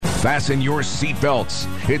Fasten your seatbelts.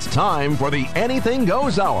 It's time for the Anything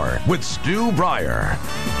Goes Hour with Stu Breyer.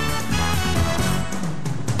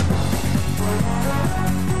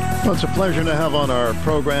 Well, it's a pleasure to have on our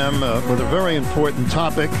program with a very important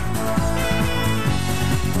topic.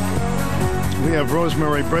 We have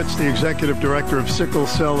Rosemary Britts, the Executive Director of Sickle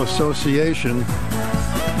Cell Association.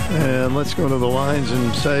 And let's go to the lines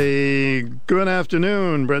and say good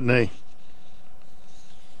afternoon, Brittany.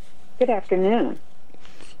 Good afternoon.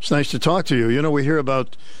 It's nice to talk to you. You know, we hear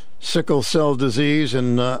about sickle cell disease,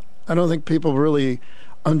 and I don't think people really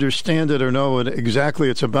understand it or know what exactly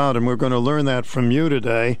it's about, and we're going to learn that from you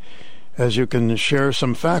today as you can share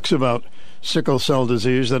some facts about sickle cell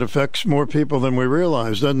disease that affects more people than we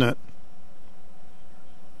realize, doesn't it?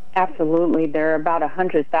 Absolutely. There are about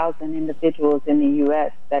 100,000 individuals in the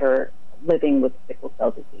U.S. that are living with sickle cell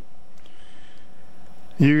disease.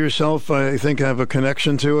 You yourself, I think, have a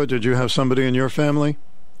connection to it. Did you have somebody in your family?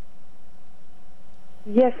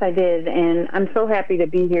 Yes, I did, and I'm so happy to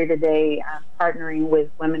be here today partnering with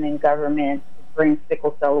Women in Government to bring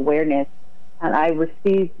sickle cell awareness. And I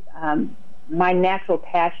received my natural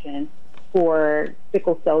passion for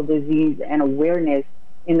sickle cell disease and awareness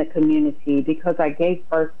in the community because I gave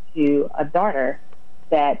birth to a daughter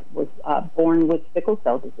that was born with sickle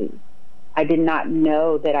cell disease. I did not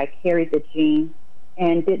know that I carried the gene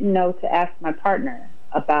and didn't know to ask my partner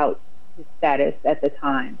about his status at the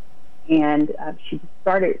time. And she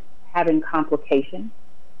started having complications,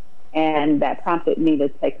 and that prompted me to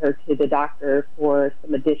take her to the doctor for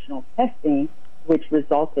some additional testing, which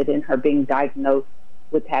resulted in her being diagnosed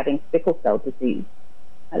with having sickle cell disease.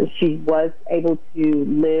 She was able to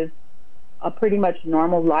live a pretty much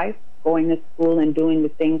normal life, going to school and doing the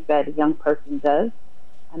things that a young person does,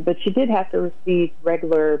 but she did have to receive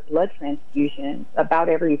regular blood transfusions about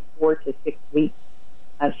every 4 to 6 weeks.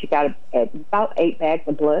 She got about 8 bags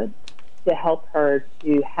of blood to help her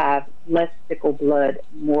to have less sickle blood,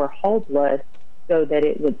 more whole blood, so that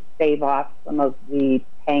it would stave off some of the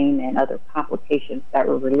pain and other complications that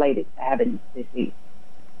were related to having this disease.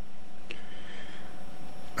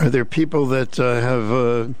 Are there people that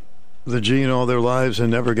have the gene all their lives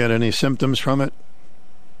and never get any symptoms from it?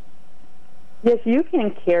 Yes, you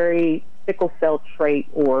can carry sickle cell trait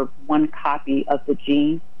or one copy of the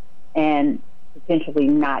gene and potentially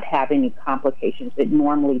not have any complications. It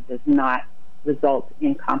normally does not result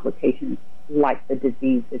in complications like the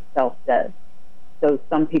disease itself does. So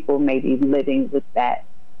some people may be living with that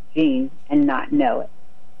gene and not know it.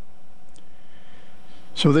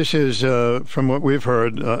 So this is, from what we've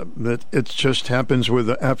heard, that it just happens with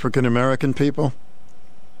African American people?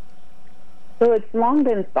 So it's long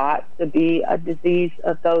been thought to be a disease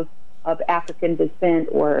of those of African descent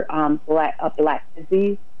or a black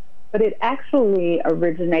disease. But it actually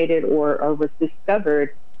originated or was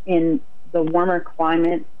discovered in the warmer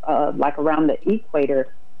climates, like around the equator,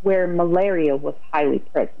 where malaria was highly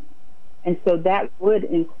present. And so that would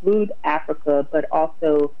include Africa, but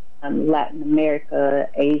also Latin America,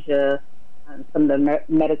 Asia, some of the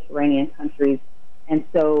Mediterranean countries. And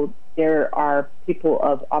so there are people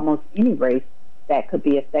of almost any race that could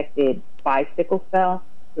be affected by sickle cell.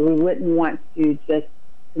 So we wouldn't want to just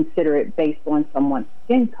consider it based on someone's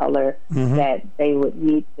skin color, that they would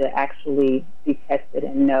need to actually be tested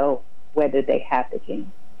and know whether they have the gene.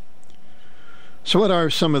 So what are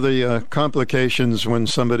some of the complications when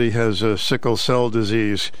somebody has a sickle cell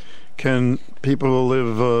disease? Can people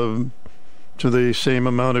live to the same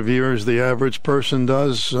amount of years the average person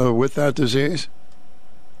does with that disease?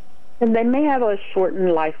 And they may have a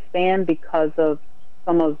shortened lifespan because of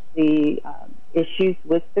some of the issues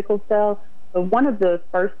with sickle cell. But one of the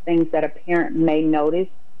first things that a parent may notice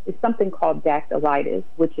is something called dactylitis,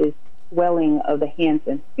 which is swelling of the hands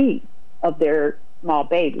and feet of their small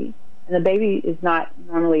baby. And the baby is not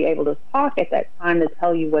normally able to talk at that time to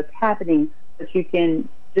tell you what's happening, but you can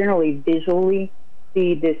generally visually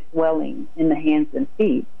see this swelling in the hands and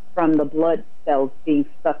feet from the blood cells being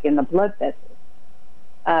stuck in the blood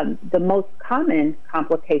vessels. The most common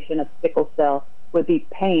complication of sickle cell would be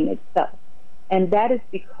pain itself. And that is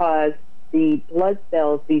because the blood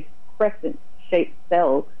cells, these crescent-shaped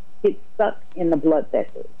cells, get stuck in the blood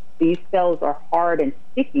vessels. These cells are hard and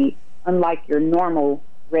sticky, unlike your normal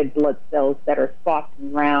red blood cells that are soft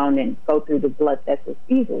and round and go through the blood vessels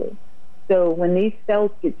easily. So when these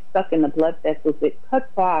cells get stuck in the blood vessels, it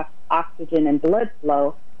cuts off oxygen and blood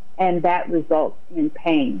flow, and that results in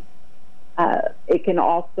pain. It can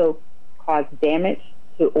also cause damage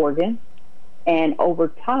to organs, and over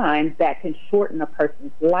time, that can shorten a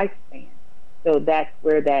person's lifespan. So that's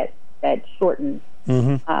where that shortened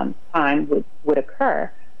time would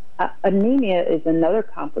occur. Anemia is another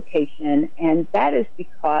complication, and that is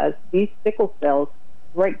because these sickle cells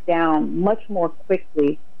break down much more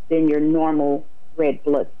quickly than your normal red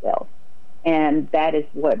blood cells. And that is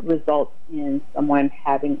what results in someone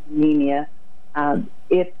having anemia.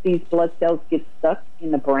 If these blood cells get stuck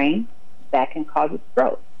in the brain, that can cause a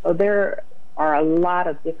stroke. So there are a lot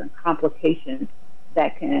of different complications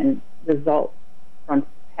that can result from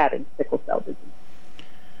having sickle cell disease.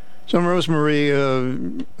 So, Rosemary,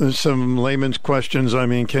 some layman's questions. I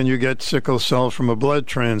mean, can you get sickle cell from a blood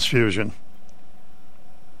transfusion?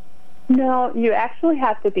 No, you actually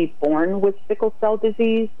have to be born with sickle cell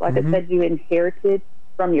disease. Like I said, you inherited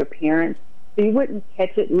from your parents. So you wouldn't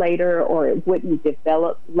catch it later, or it wouldn't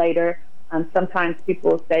develop later. Sometimes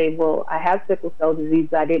people say, well, I have sickle cell disease,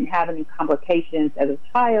 but I didn't have any complications as a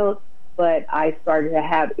child, but I started to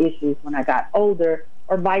have issues when I got older,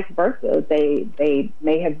 or vice versa. They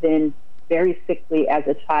may have been very sickly as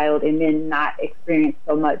a child and then not experience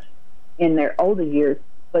so much in their older years,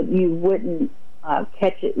 but you wouldn't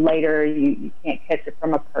catch it later. You can't catch it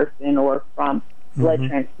from a person or from blood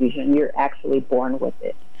transfusion. You're actually born with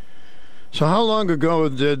it. So how long ago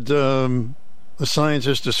did the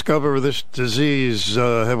scientists discover this disease?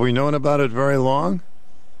 Have we known about it very long?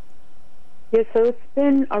 Yeah, so it's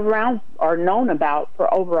been around or known about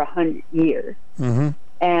for over 100 years.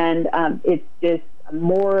 And it's just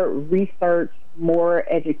more research, more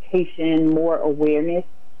education, more awareness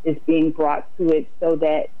is being brought to it so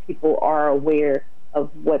that people are aware of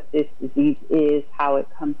what this disease is, how it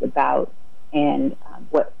comes about, and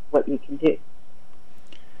what you can do.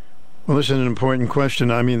 Well, this is an important question.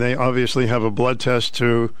 I mean, they obviously have a blood test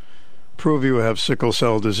to prove you have sickle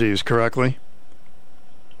cell disease, correctly?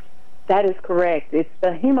 That is correct. It's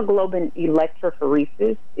the hemoglobin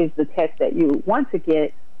electrophoresis is the test that you want to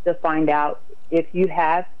get to find out if you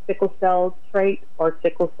have sickle cell trait or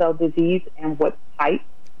sickle cell disease and what type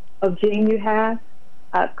of gene you have.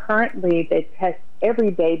 Currently, they test every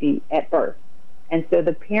baby at birth. And so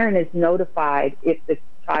the parent is notified if the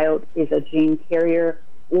child is a gene carrier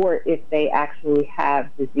or if they actually have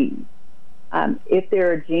disease. If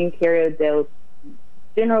they're a gene carrier, they'll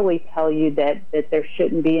generally tell you that there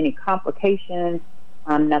shouldn't be any complications,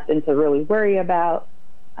 nothing to really worry about.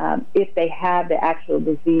 If they have the actual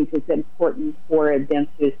disease, it's important for them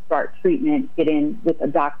to start treatment, get in with a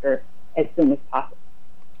doctor as soon as possible.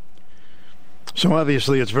 So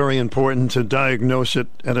obviously it's very important to diagnose it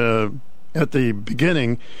at the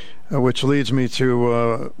beginning, which leads me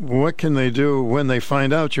to what can they do when they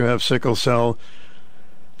find out you have sickle cell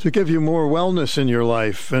to give you more wellness in your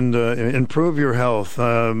life and improve your health?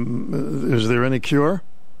 Is there any cure?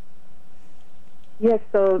 Yes,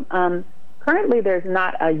 so currently there's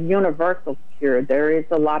not a universal cure. There is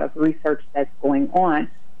a lot of research that's going on.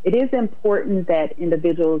 It is important that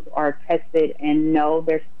individuals are tested and know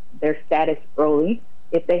their status early.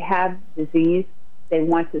 If they have disease, they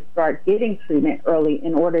want to start getting treatment early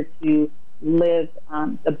in order to live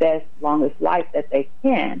the best, longest life that they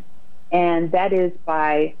can. And that is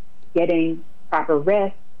by getting proper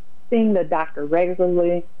rest, seeing the doctor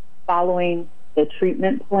regularly, following the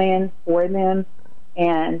treatment plan for them,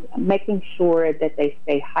 and making sure that they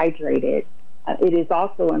stay hydrated. It is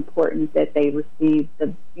also important that they receive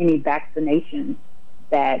any vaccinations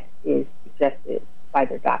that is suggested by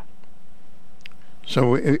their doctor.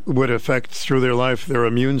 So it would affect through their life their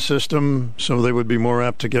immune system, so they would be more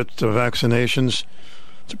apt to get vaccinations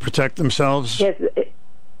to protect themselves? Yes,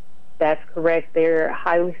 that's correct. They're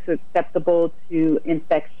highly susceptible to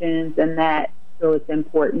infections and that, so it's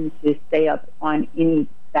important to stay up on any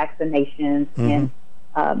vaccinations and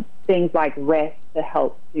things like rest to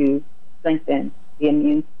help to strengthen the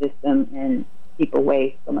immune system and keep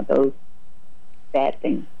away some of those bad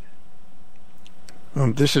things.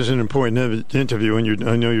 This is an important interview, and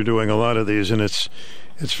I know you're doing a lot of these, and it's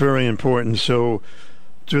very important. So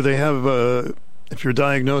do they have, if you're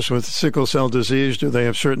diagnosed with sickle cell disease, do they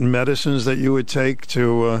have certain medicines that you would take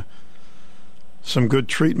to some good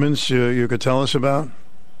treatments you could tell us about?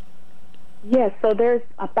 Yes, so there's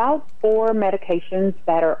about 4 medications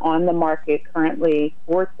that are on the market currently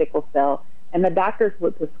for sickle cell, and the doctors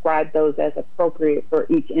would prescribe those as appropriate for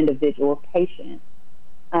each individual patient.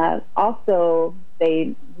 Also,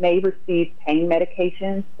 they may receive pain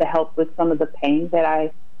medications to help with some of the pain that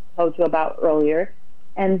I told you about earlier.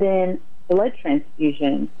 And then blood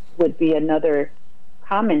transfusions would be another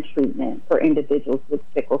common treatment for individuals with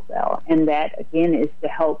sickle cell. And that, again, is to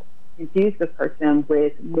help infuse the person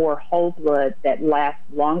with more whole blood that lasts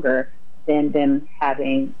longer than them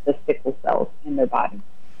having the sickle cells in their body.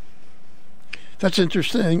 That's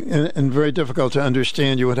interesting and very difficult to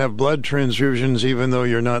understand. You would have blood transfusions even though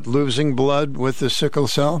you're not losing blood with the sickle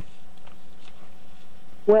cell?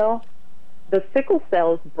 Well, the sickle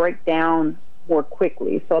cells break down more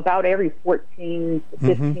quickly. So about every 14 to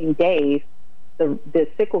 15 days, the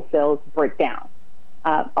sickle cells break down.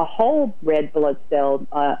 A whole red blood cell,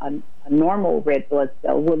 a normal red blood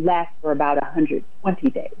cell, will last for about 120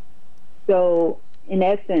 days. So in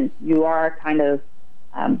essence, you are kind of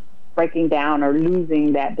breaking down or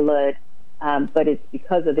losing that blood, but it's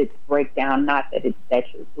because of its breakdown, not that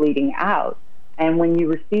you're bleeding out. And when you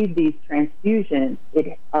receive these transfusions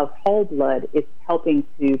of whole blood, it's helping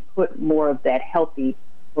to put more of that healthy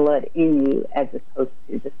blood in you as opposed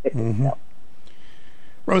to the sickle cell.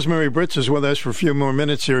 Rosemary Britts is with us for a few more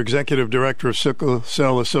minutes here, Executive Director of Sickle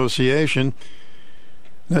Cell Association.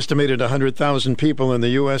 An estimated 100,000 people in the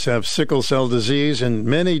U.S. have sickle cell disease, and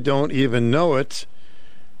many don't even know it.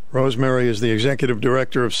 Rosemary is the Executive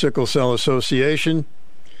Director of Sickle Cell Association,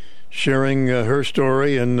 sharing her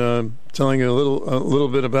story and telling a little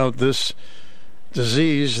bit about this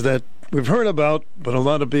disease that we've heard about, but a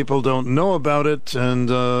lot of people don't know about it,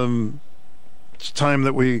 and it's time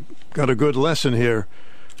that we got a good lesson here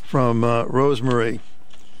from Rosemary.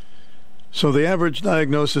 So the average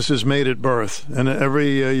diagnosis is made at birth, and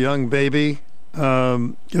every young baby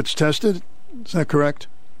gets tested. Is that correct?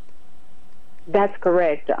 That's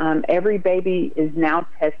correct. Every baby is now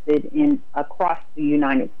tested across the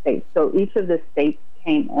United States. So each of the states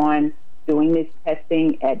came on doing this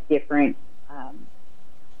testing at different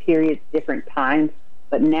periods, different times.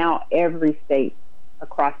 But now every state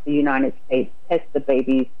across the United States tests the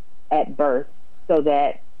babies at birth so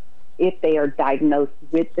that if they are diagnosed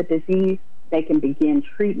with the disease, they can begin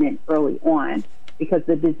treatment early on, because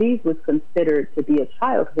the disease was considered to be a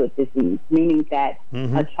childhood disease, meaning that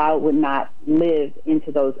a child would not live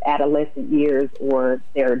into those adolescent years or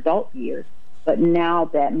their adult years. But now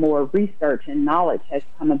that more research and knowledge has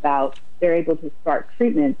come about, they're able to start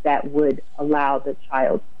treatments that would allow the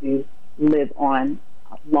child to live on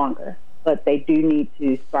longer. But they do need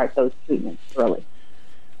to start those treatments early.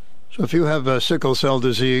 So if you have sickle cell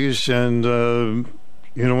disease and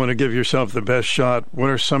you don't want to give yourself the best shot, what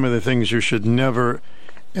are some of the things you should never,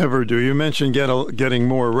 ever do? You mentioned getting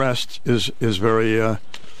more rest is very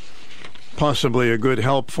possibly a good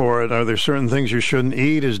help for it. Are there certain things you shouldn't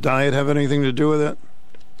eat? Does diet have anything to do with it?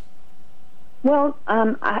 Well,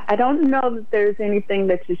 I don't know that there's anything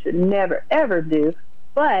that you should never, ever do,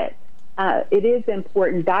 but it is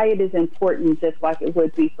important. Diet is important just like it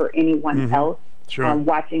would be for anyone's health. Sure.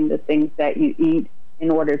 Watching the things that you eat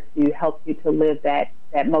in order to help you to live that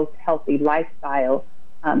most healthy lifestyle,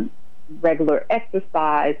 regular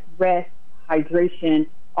exercise, rest, hydration,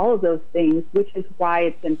 all of those things, which is why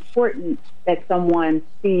it's important that someone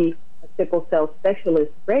see a sickle cell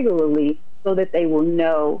specialist regularly so that they will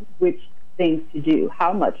know which things to do,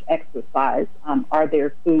 how much exercise, are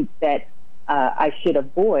there foods that I should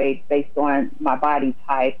avoid based on my body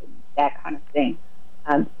type, and that kind of thing.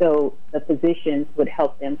 So the physicians would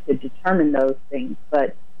help them to determine those things,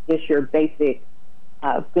 but just your basic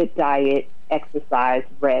good diet, exercise,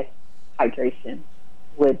 rest, hydration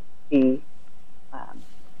would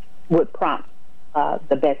prompt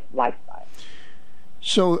the best lifestyle.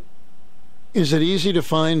 So is it easy to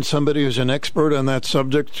find somebody who's an expert on that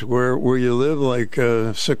subject where you live, like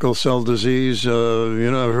sickle cell disease? I've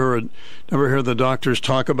never heard the doctors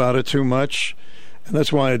talk about it too much. And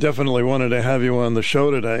that's why I definitely wanted to have you on the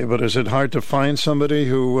show today. But is it hard to find somebody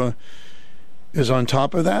who is on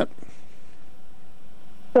top of that?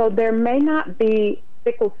 So there may not be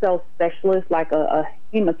sickle cell specialists like a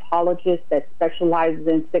hematologist that specializes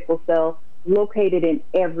in sickle cell located in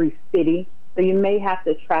every city. So you may have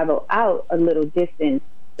to travel out a little distance,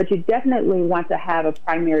 but you definitely want to have a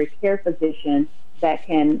primary care physician that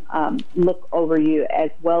can look over you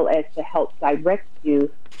as well as to help direct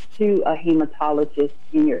you to a hematologist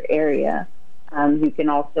in your area. You can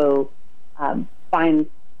also find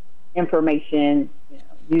information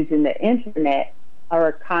using the internet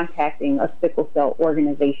or contacting a sickle cell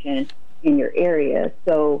organization in your area.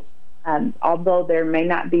 So although there may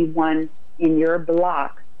not be one in your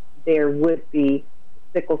block, there would be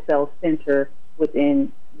a sickle cell center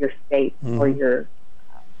within your state or your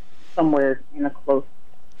somewhere in a close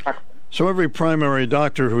proximity. So every primary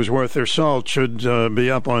doctor who's worth their salt should be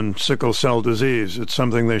up on sickle cell disease. It's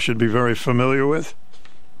something they should be very familiar with?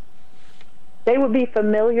 They would be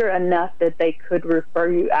familiar enough that they could refer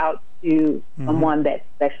you out to someone that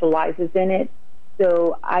specializes in it.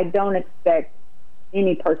 So I don't expect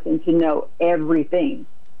any person to know everything,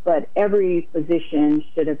 but every physician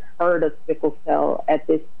should have heard of sickle cell at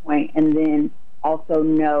this point and then also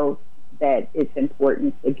know that it's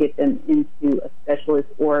important to get them into a specialist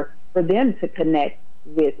or for them to connect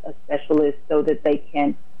with a specialist so that they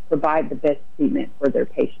can provide the best treatment for their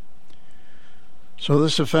patients. So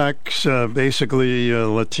this affects basically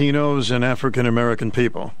Latinos and African American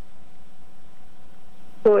people.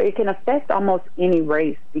 So it can affect almost any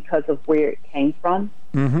race because of where it came from.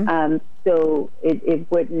 Mm-hmm. So it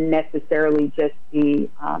wouldn't necessarily just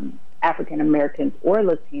be African Americans or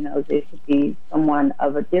Latinos. It could be someone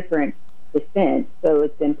of a different descent. So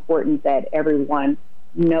it's important that everyone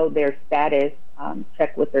know their status,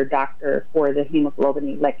 check with their doctor for the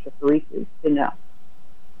hemoglobin electrophoresis to know.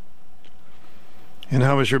 And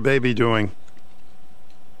how is your baby doing?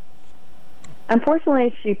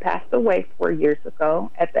 Unfortunately, she passed away 4 years ago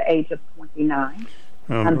at the age of 29.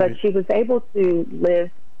 But she was able to live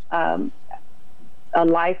a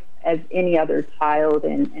life as any other child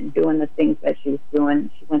and doing the things that she was doing.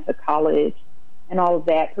 She went to college and all of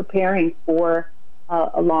that, preparing for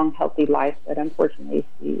a long, healthy life. But unfortunately,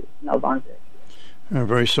 she is no longer. I'm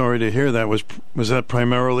very sorry to hear that. Was that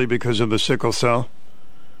primarily because of the sickle cell?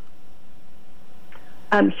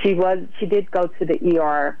 She did go to the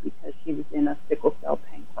ER because she was in a sickle cell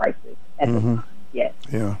pain crisis at the time. Yes.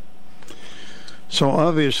 Yeah. So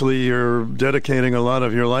obviously you're dedicating a lot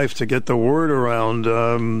of your life to get the word around.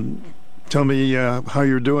 Tell me how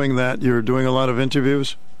you're doing that. You're doing a lot of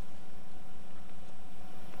interviews?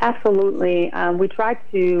 Absolutely. We try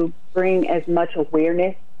to bring as much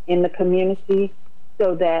awareness in the community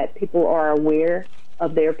so that people are aware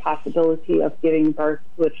of their possibility of giving birth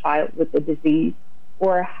to a child with the disease,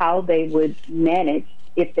 or how they would manage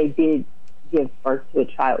if they did give birth to a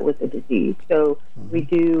child with the disease. So we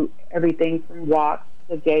do everything from walks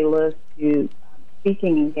to galas to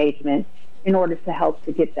speaking engagements in order to help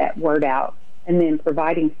to get that word out, and then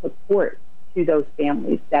providing support to those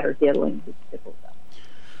families that are dealing with sickle cell.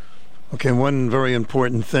 Okay, one very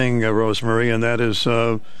important thing, Rosemary, and that is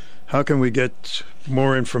how can we get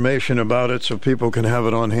more information about it so people can have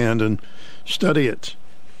it on hand and study it?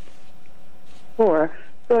 Sure.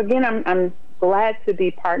 So again, I'm glad to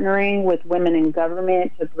be partnering with Women in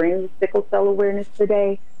Government to bring sickle cell awareness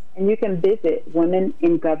today, and you can visit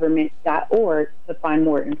womeningovernment.org to find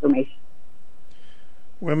more information.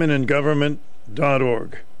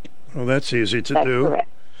 Womeningovernment.org. Well, that's easy to do. Correct.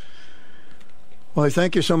 Well, I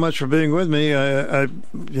thank you so much for being with me.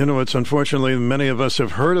 It's unfortunately many of us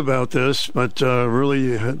have heard about this, but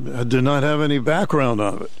really did not have any background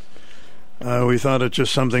on it. We thought it's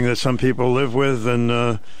just something that some people live with,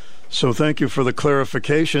 and so thank you for the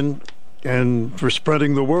clarification and for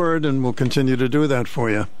spreading the word, and we'll continue to do that for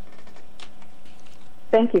you.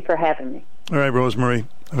 Thank you for having me. All right, Rosemary.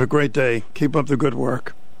 Have a great day. Keep up the good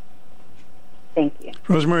work. Thank you.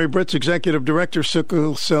 Rosemary Britts, Executive Director,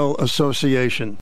 Sickle Cell Association.